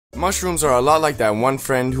Mushrooms are a lot like that one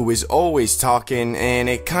friend who is always talking and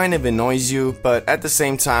it kind of annoys you, but at the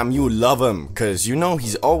same time you love him cause you know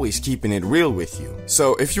he's always keeping it real with you.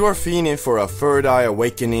 So if you are fiending for a third eye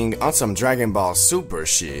awakening on some Dragon Ball Super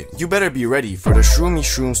shit, you better be ready for the Shroomy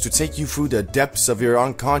Shrooms to take you through the depths of your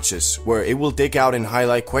unconscious, where it will dig out and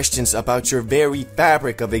highlight questions about your very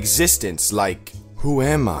fabric of existence, like, who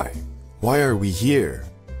am I? Why are we here?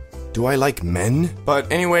 Do I like men? But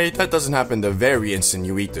anyway, that doesn't happen the very instant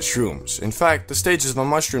you eat the shrooms. In fact, the stages of a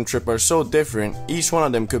mushroom trip are so different, each one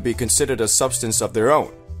of them could be considered a substance of their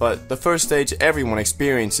own. But the first stage everyone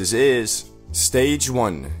experiences is Stage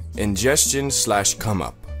 1, Ingestion/come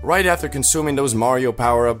up. Right after consuming those Mario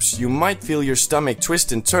power-ups, you might feel your stomach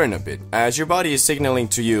twist and turn a bit, as your body is signaling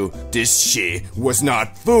to you, this shit was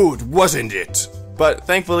not food, wasn't it? But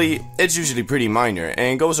thankfully, it's usually pretty minor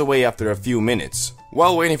and goes away after a few minutes.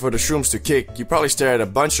 While waiting for the shrooms to kick, you probably stare at a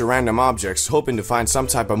bunch of random objects hoping to find some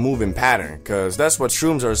type of moving pattern, cause that's what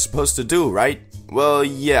shrooms are supposed to do, right? Well,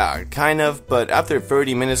 yeah, kind of, but after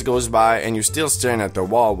 30 minutes goes by and you're still staring at the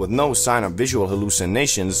wall with no sign of visual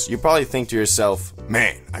hallucinations, you probably think to yourself,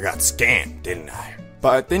 man, I got scammed, didn't I?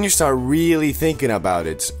 But then you start really thinking about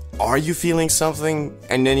it. Are you feeling something?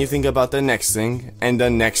 And then you think about the next thing, and the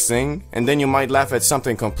next thing, and then you might laugh at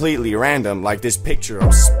something completely random like this picture of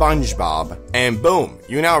SpongeBob, and boom,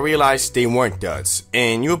 you now realize they weren't duds,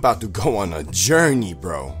 and you're about to go on a journey,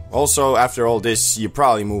 bro. Also, after all this, you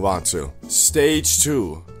probably move on to Stage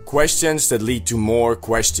 2, Questions that lead to more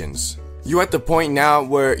questions. You're at the point now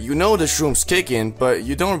where you know the shroom's kicking, but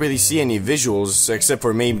you don't really see any visuals except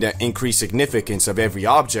for maybe the increased significance of every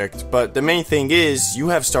object, but the main thing is you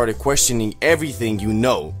have started questioning everything you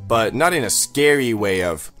know, but not in a scary way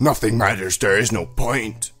of nothing matters, there is no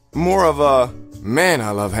point. More of a, man,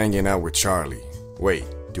 I love hanging out with Charlie. Wait,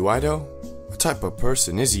 do I though? What type of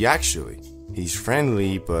person is he actually? He's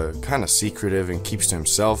friendly, but kinda secretive and keeps to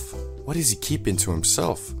himself. What is he keeping to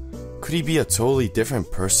himself? Could he be a totally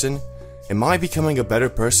different person? Am I becoming a better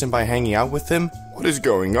person by hanging out with him? What is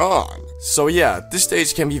going on? So yeah, this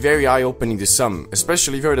stage can be very eye-opening to some,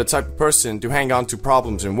 especially if you're the type of person to hang on to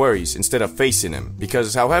problems and worries instead of facing them.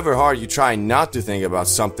 Because however hard you try not to think about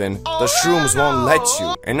something, the shrooms won't let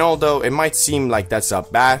you. And although it might seem like that's a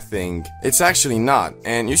bad thing, it's actually not.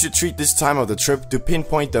 And you should treat this time of the trip to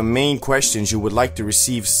pinpoint the main questions you would like to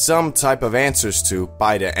receive some type of answers to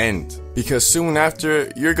by the end. Because soon after,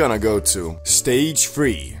 you're gonna go to Stage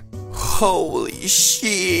 3. Holy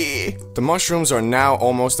shit! The mushrooms are now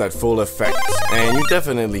almost at full effect, and you're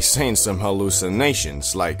definitely seeing some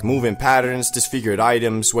hallucinations, like moving patterns, disfigured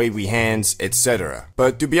items, wavy hands, etc.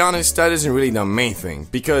 But to be honest, that isn't really the main thing,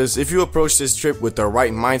 because if you approach this trip with the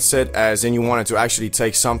right mindset, as in you wanted to actually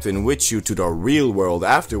take something with you to the real world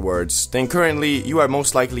afterwards, then currently you are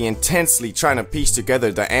most likely intensely trying to piece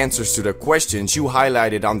together the answers to the questions you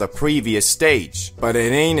highlighted on the previous stage. But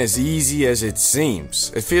it ain't as easy as it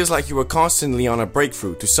seems. It feels like you were constantly on a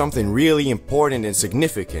breakthrough to something really important and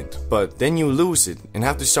significant, but then you lose it and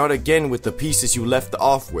have to start again with the pieces you left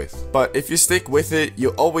off with. But if you stick with it,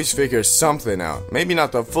 you'll always figure something out. Maybe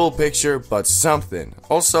not the full picture, but something.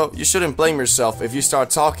 Also, you shouldn't blame yourself if you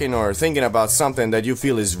start talking or thinking about something that you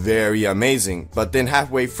feel is very amazing, but then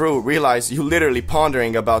halfway through realize you literally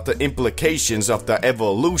pondering about the implications of the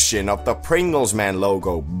evolution of the Pringles Man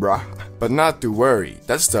logo, bruh. But not to worry,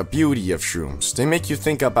 that's the beauty of shrooms. They make you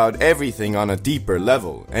think about everything on a deeper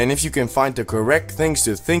level, and if you can find the correct things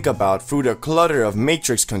to think about through the clutter of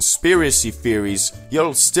Matrix conspiracy theories,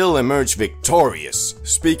 you'll still emerge victorious.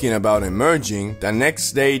 Speaking about emerging, the next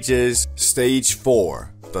stage is Stage 4.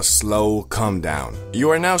 The slow come down. You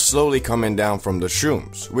are now slowly coming down from the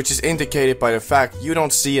shrooms, which is indicated by the fact you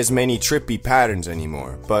don't see as many trippy patterns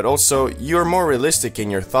anymore, but also you're more realistic in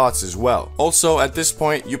your thoughts as well. Also, at this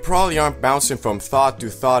point, you probably aren't bouncing from thought to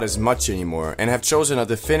thought as much anymore and have chosen a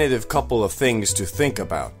definitive couple of things to think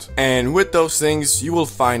about. And with those things, you will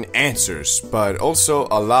find answers, but also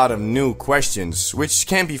a lot of new questions, which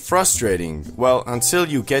can be frustrating, well, until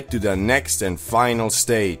you get to the next and final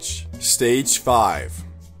stage. Stage 5.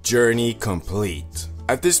 Journey complete.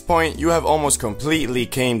 At this point, you have almost completely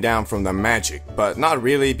came down from the magic, but not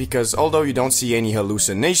really, because although you don't see any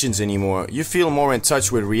hallucinations anymore, you feel more in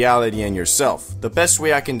touch with reality and yourself. The best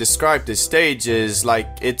way I can describe this stage is like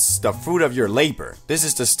it's the fruit of your labor. This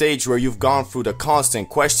is the stage where you've gone through the constant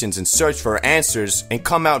questions and search for answers and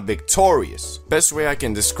come out victorious. Best way I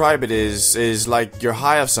can describe it is like you're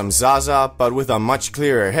high off some Zaza, but with a much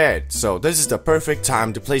clearer head. So this is the perfect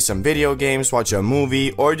time to play some video games, watch a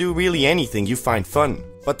movie, or do really anything you find fun.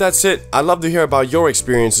 But that's it. I'd love to hear about your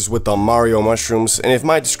experiences with the Mario mushrooms, and if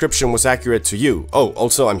my description was accurate to you. Oh,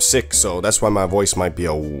 also I'm sick, so that's why my voice might be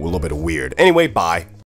a little bit weird. Anyway, bye.